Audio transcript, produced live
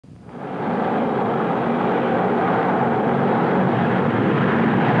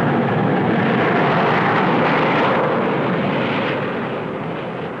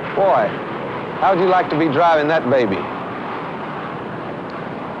How would you like to be driving that baby?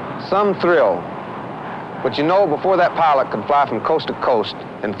 Some thrill. But you know, before that pilot could fly from coast to coast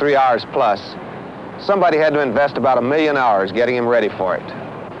in 3 hours plus, somebody had to invest about 1 million hours getting him ready for it.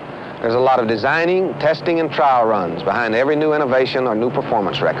 There's a lot of designing, testing, and trial runs behind every new innovation or new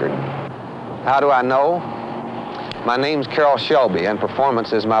performance record. How do I know? My name's Carroll Shelby, and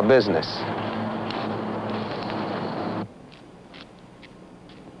performance is my business.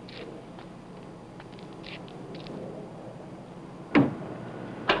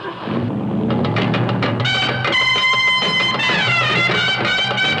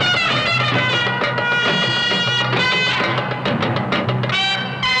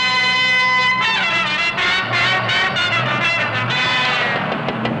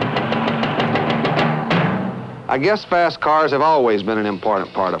 I guess fast cars have always been an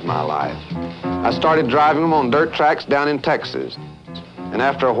important part of my life. I started driving them on dirt tracks down in Texas. And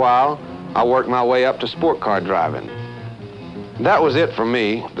after a while, I worked my way up to sport car driving. That was it for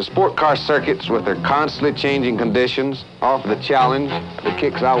me. The sport car circuits with their constantly changing conditions offer the challenge, the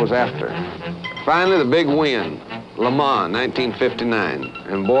kicks I was after. Finally, the big win, Le Mans, 1959.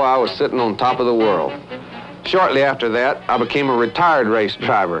 And boy, I was sitting on top of the world. Shortly after that, I became a retired race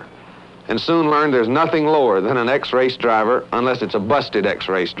driver, and soon learned there's nothing lower than an ex-race driver unless it's a busted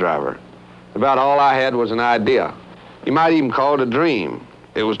ex-race driver. About all I had was an idea. You might even call it a dream.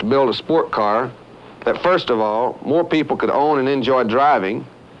 It was to build a sport car that, first of all, more people could own and enjoy driving,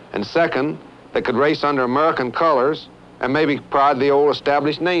 and second, that could race under American colors and maybe prod the old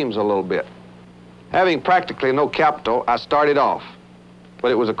established names a little bit. Having practically no capital, I started off,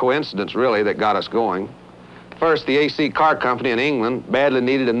 but it was a coincidence, really, that got us going. First, the AC car company in England badly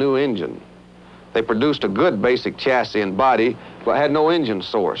needed a new engine. They produced a good basic chassis and body, but had no engine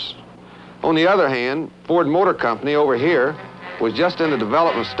source. On the other hand, Ford Motor Company over here was just in the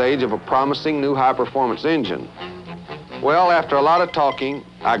development stage of a promising new high-performance engine. Well, after a lot of talking,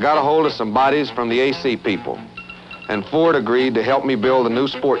 I got a hold of some bodies from the AC people, and Ford agreed to help me build a new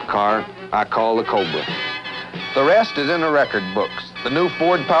sport car I call the Cobra. The rest is in the record books. The new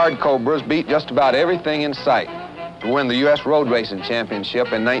Ford-powered Cobras beat just about everything in sight to win the U.S. Road Racing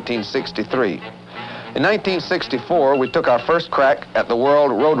Championship in 1963. In 1964, we took our first crack at the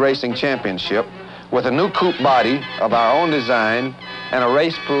World Road Racing Championship with a new coupe body of our own design and a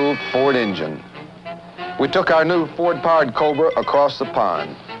race-proved Ford engine. We took our new Ford-powered Cobra across the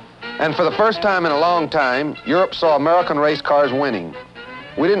pond. And for the first time in a long time, Europe saw American race cars winning.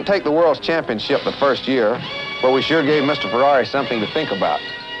 We didn't take the World's Championship the first year, but we sure gave Mr. Ferrari something to think about.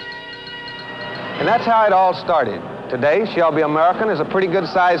 And that's how it all started. Today, Shelby American is a pretty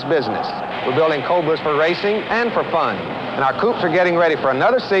good-sized business. We're building Cobras for racing and for fun. And our coupes are getting ready for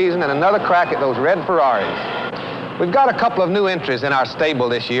another season and another crack at those red Ferraris. We've got a couple of new entries in our stable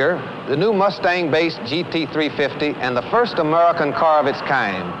this year. The new Mustang-based GT350 and the first American car of its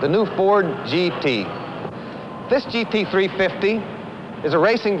kind, the new Ford GT. This GT350 is a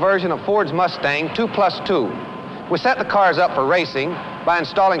racing version of Ford's Mustang 2+2. We set the cars up for racing by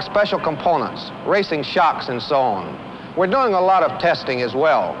installing special components, racing shocks and so on. We're doing a lot of testing as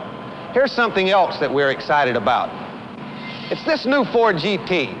well. Here's something else that we're excited about. It's this new Ford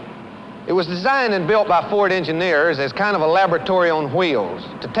GT. It was designed and built by Ford engineers as kind of a laboratory on wheels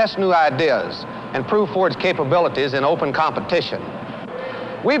to test new ideas and prove Ford's capabilities in open competition.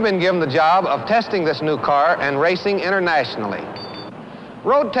 We've been given the job of testing this new car and racing internationally.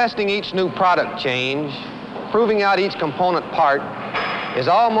 Road testing each new product change, proving out each component part, is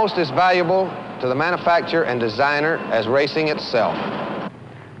almost as valuable to the manufacturer and designer as racing itself.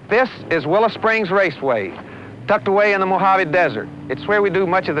 This is Willow Springs Raceway, tucked away in the Mojave Desert. It's where we do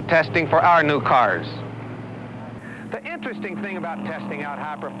much of the testing for our new cars. The interesting thing about testing out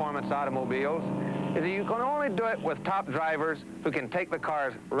high-performance automobiles is that you can only do it with top drivers who can take the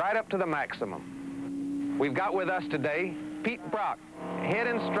cars right up to the maximum. We've got with us today Pete Brock, head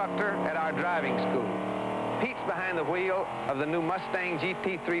instructor at our driving school. Pete's behind the wheel of the new Mustang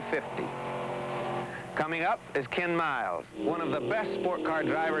GT350. Coming up is Ken Miles, one of the best sport car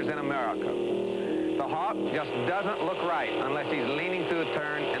drivers in America. The Hawk just doesn't look right unless he's leaning through a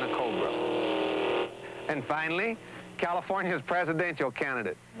turn in a Cobra. And finally, California's presidential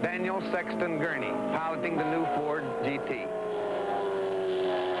candidate, Daniel Sexton Gurney, piloting the new Ford GT.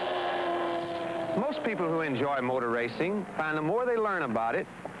 Most people who enjoy motor racing find the more they learn about it,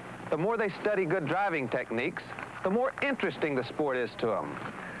 the more they study good driving techniques, the more interesting the sport is to them.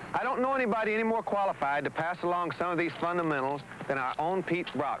 I don't know anybody any more qualified to pass along some of these fundamentals than our own Pete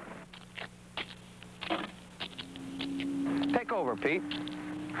Brock. Take over, Pete.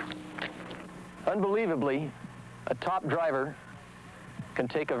 Unbelievably, a top driver can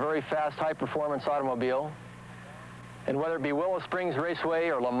take a very fast, high-performance automobile, and whether it be Willow Springs Raceway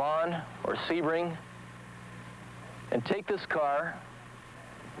or Le Mans or Sebring, and take this car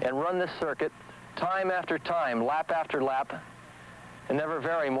and run this circuit time after time, lap after lap, and never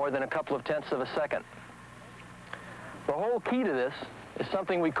vary more than a couple of tenths of a second. The whole key to this is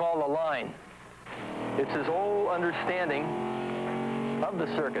something we call the line. It's his whole understanding of the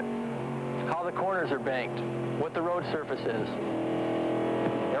circuit, how the corners are banked, what the road surface is,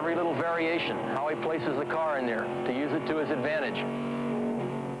 every little variation, how he places the car in there to use it to his advantage.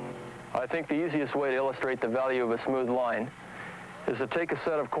 I think the easiest way to illustrate the value of a smooth line is to take a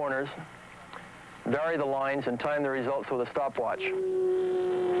set of corners, vary the lines, and time the results with a stopwatch.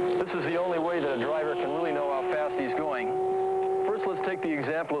 This is the only way that a driver can really know how fast he's going. First, let's take the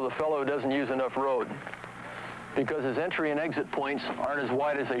example of the fellow who doesn't use enough road. Because his entry and exit points aren't as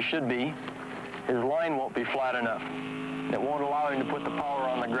wide as they should be, his line won't be flat enough. It won't allow him to put the power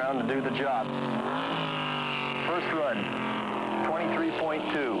on the ground to do the job. First run,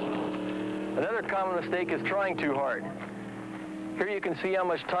 23.2. Another common mistake is trying too hard. Here you can see how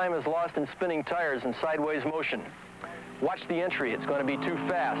much time is lost in spinning tires and sideways motion. Watch the entry. It's going to be too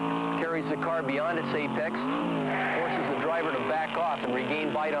fast. Carries the car beyond its apex, forces the driver to back off and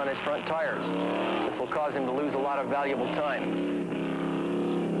regain bite on his front tires. This will cause him to lose a lot of valuable time.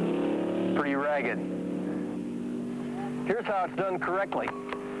 Pretty ragged. Here's how it's done correctly.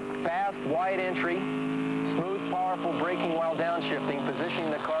 Fast, wide entry, smooth, powerful braking while downshifting, positioning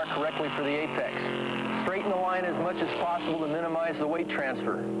the car correctly for the apex. Straighten the line as much as possible to minimize the weight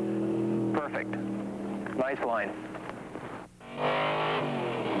transfer. Perfect. Nice line.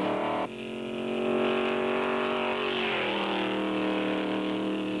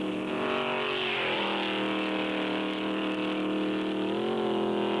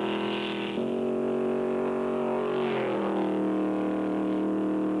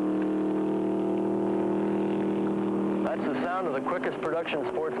 That's the sound of the quickest production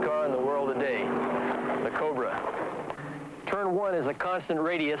sports car in the world today, the Cobra. Turn 1 is a constant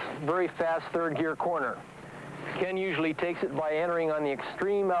radius, very fast third gear corner. Ken usually takes it by entering on the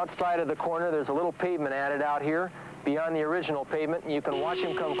extreme outside of the corner. There's a little pavement added out here beyond the original pavement, and you can watch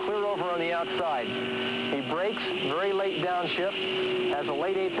him come clear over on the outside. He brakes, very late downshift, has a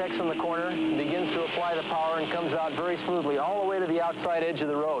late apex on the corner, begins to apply the power and comes out very smoothly all the way to the outside edge of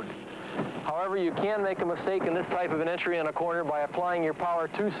the road. However, you can make a mistake in this type of an entry on a corner by applying your power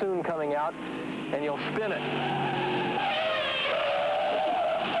too soon coming out, and you'll spin it.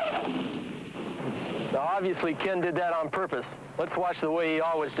 Now, obviously, Ken did that on purpose. Let's watch the way he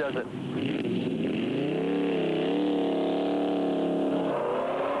always does it.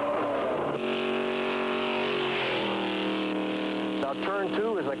 Now, turn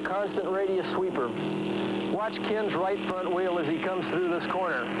 2 is a constant radius sweeper. Watch Ken's right front wheel as he comes through this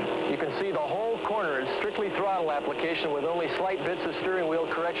corner. You can see the whole corner is strictly throttle application with only slight bits of steering wheel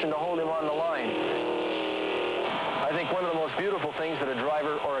correction to hold him on the line. I think one of the most beautiful things that a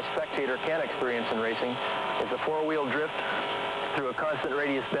driver or a spectator can experience in racing is a four-wheel drift through a constant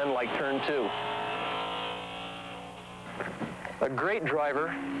radius bend like turn 2. A great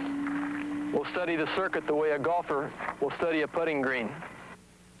driver will study the circuit the way a golfer will study a putting green.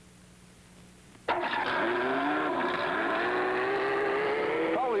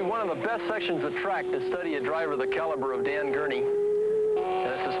 Probably one of the best sections of track to study a driver the caliber of Dan Gurney,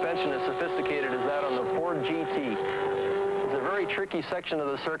 and a suspension as sophisticated as that on the Ford GT. It's a very tricky section of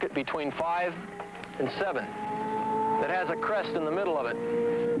the circuit between 5 and 7 that has a crest in the middle of it.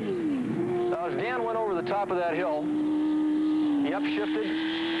 Now, as Dan went over the top of that hill, he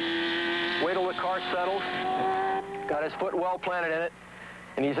upshifted, wait till the car settles, got his foot well planted in it,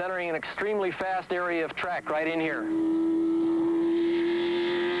 and he's entering an extremely fast area of track right in here.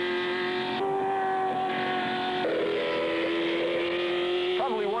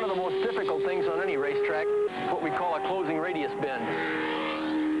 Probably one of the most difficult things on any racetrack is what we call a closing radius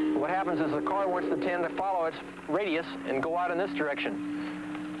bend. What happens is the car wants to tend to follow its radius and go out in this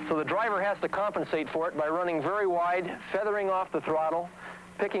direction. So the driver has to compensate for it by running very wide, feathering off the throttle,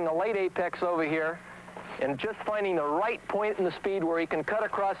 picking a late apex over here, and just finding the right point in the speed where he can cut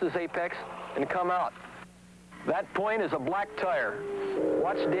across his apex and come out. That point is a black tire.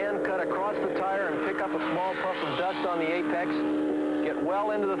 Watch Dan cut across the tire and pick up a small puff of dust on the apex, get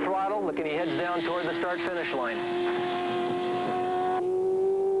well into the throttle, look, and he heads down toward the start-finish line.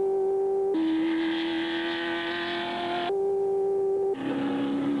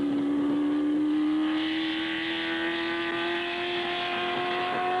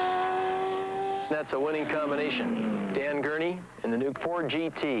 That's a winning combination. Dan Gurney in the new Ford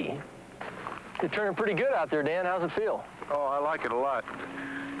GT. You're turning pretty good out there, Dan. How's it feel? Oh, I like it a lot.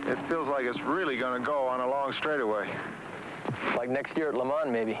 It feels like it's really going to go on a long straightaway. Like next year at Le Mans,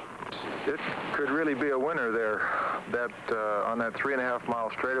 maybe. It could really be a winner there. That on that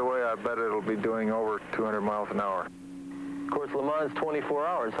 3.5-mile straightaway, I bet it'll be doing over 200 miles an hour. Of course, Le Mans is 24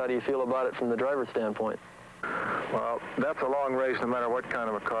 hours. How do you feel about it from the driver's standpoint? Well, that's a long race no matter what kind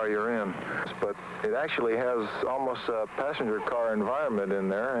of a car you're in. But it actually has almost a passenger car environment in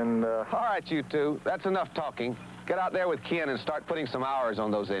there. And All right, you two. That's enough talking. Get out there with Ken and start putting some hours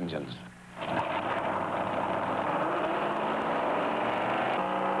on those engines.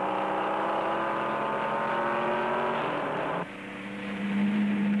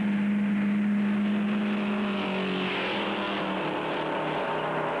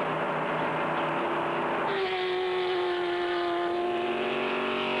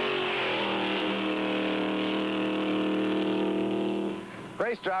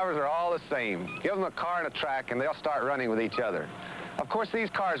 Race drivers are all the same. Give them a car and a track and they'll start running with each other. Of course, these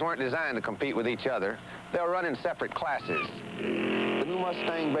cars weren't designed to compete with each other. They'll run in separate classes. The new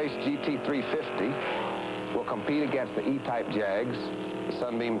Mustang-based GT350 will compete against the E-Type Jags, the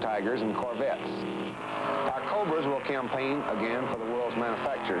Sunbeam Tigers, and Corvettes. Our Cobras will campaign again for the World's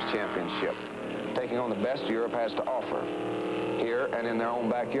Manufacturers Championship, taking on the best Europe has to offer, here and in their own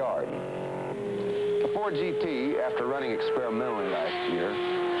backyard. The Ford GT, after running experimentally last year,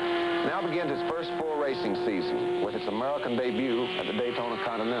 now begins its first full racing season with its American debut at the Daytona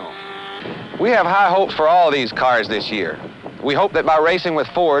Continental. We have high hopes for all these cars this year. We hope that by racing with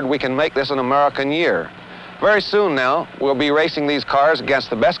Ford, we can make this an American year. Very soon now, we'll be racing these cars against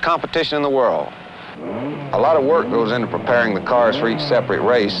the best competition in the world. A lot of work goes into preparing the cars for each separate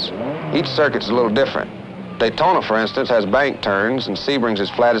race. Each circuit's a little different. Daytona, for instance, has bank turns and Sebring's as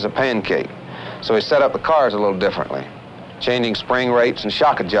flat as a pancake. So we set up the cars a little differently, changing spring rates and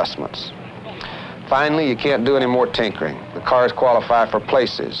shock adjustments. Finally, you can't do any more tinkering. The cars qualify for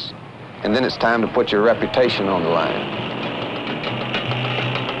places, and then it's time to put your reputation on the line.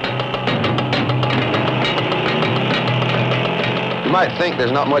 You might think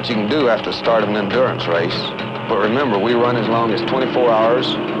there's not much you can do after the start of an endurance race, but remember, we run as long as 24 hours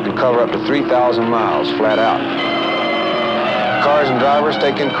and cover up to 3,000 miles flat out. Cars and drivers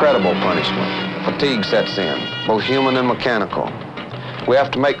take incredible punishment. Fatigue sets in, both human and mechanical. We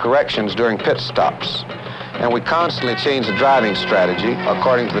have to make corrections during pit stops, and we constantly change the driving strategy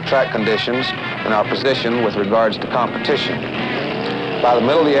according to the track conditions and our position with regards to competition. By the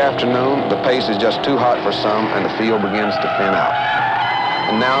middle of the afternoon, the pace is just too hot for some and the field begins to thin out.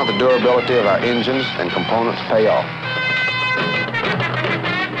 And now the durability of our engines and components pay off.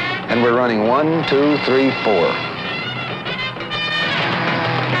 And we're running 1, 2, 3, 4.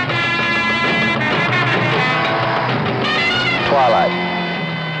 Twilight,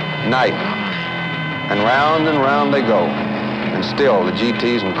 night, and round they go. And still the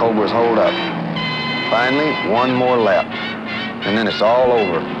GTs and Cobras hold up. Finally, one more lap, and then it's all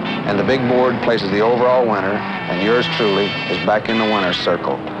over. And the big board places the overall winner, and yours truly is back in the winner's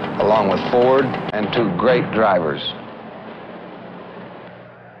circle, along with Ford and 2 great drivers.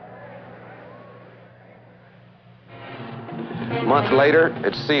 A month later,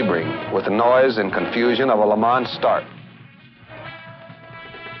 it's Sebring, with the noise and confusion of a Le Mans start.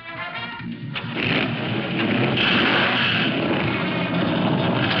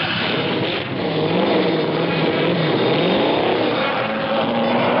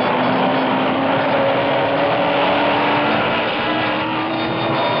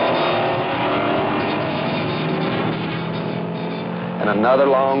 And another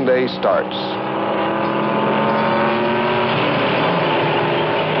long day starts.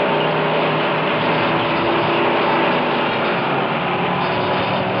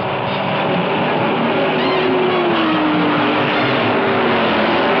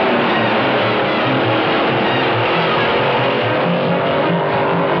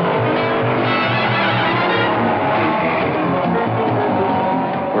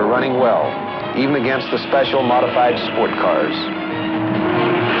 We're running well, even against the special modified sport cars.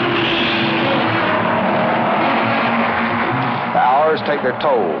 Take their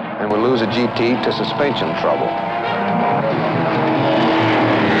toll, and we'll lose a GT to suspension trouble.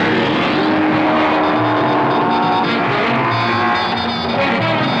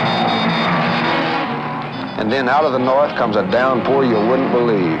 And then out of the north comes a downpour you wouldn't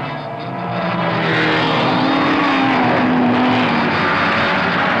believe.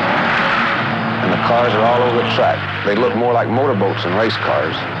 And the cars are all over the track. They look more like motorboats than race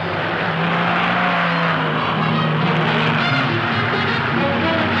cars.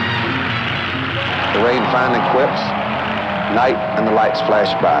 The rain finally quits, night, and the lights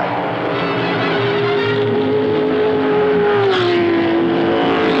flash by.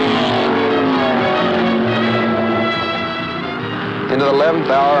 into the 11th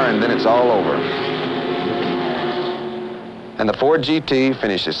hour, and then it's all over. And the Ford GT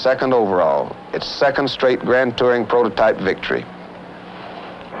finishes second overall, its second straight Grand Touring prototype victory.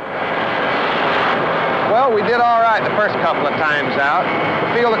 Well, we did all right the first couple of times out.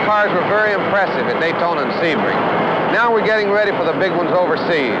 The field of cars were very impressive at Daytona and Sebring. Now we're getting ready for the big ones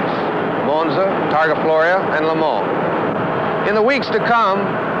overseas, Monza, Targa Florio, and Le Mans. In the weeks to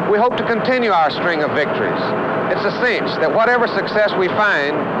come, we hope to continue our string of victories. It's a cinch that whatever success we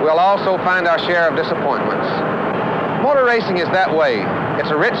find, we'll also find our share of disappointments. Motor racing is that way.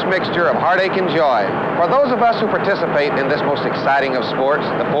 It's a rich mixture of heartache and joy. For those of us who participate in this most exciting of sports,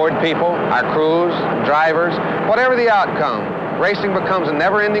 the Ford people, our crews, drivers, whatever the outcome, racing becomes a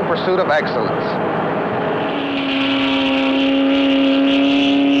never-ending pursuit of excellence.